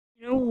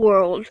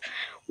world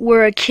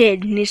where a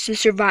kid needs to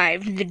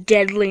survive the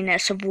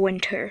deadliness of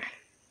winter.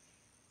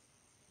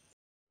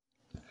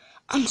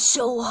 I'm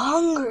so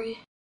hungry.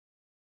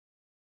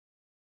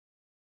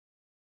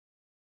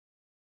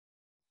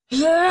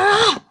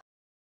 Yeah!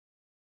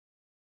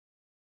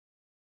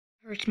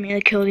 It hurts me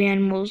to kill the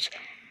animals,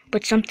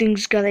 but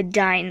something's gotta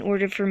die in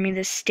order for me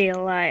to stay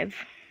alive.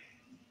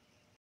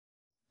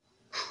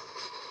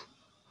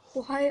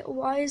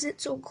 Why is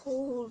it so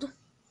cold?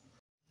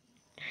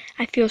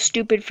 I feel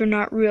stupid for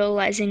not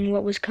realizing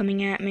what was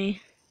coming at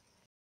me.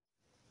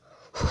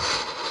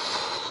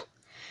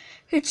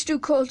 It's too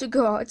cold to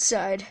go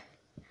outside.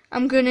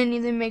 I'm gonna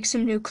need to make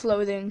some new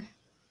clothing.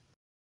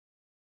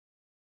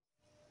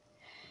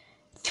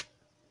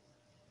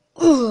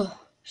 Ugh.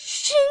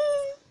 Shing!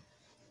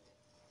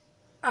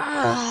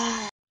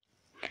 Ah.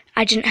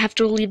 I didn't have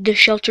to leave the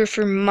shelter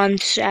for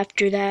months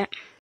after that.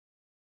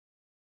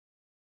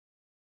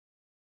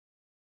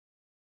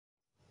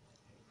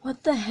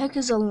 What the heck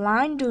is a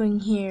line doing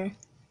here?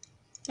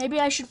 Maybe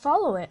I should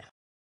follow it.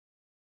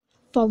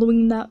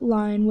 Following that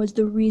line was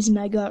the reason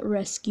I got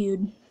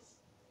rescued.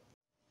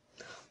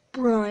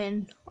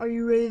 Brian, are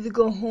you ready to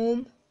go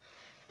home?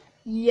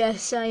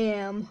 Yes, I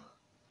am.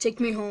 Take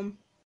me home.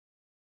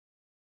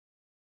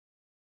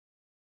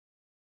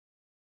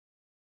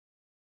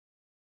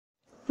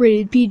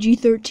 Rated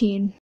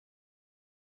PG-13.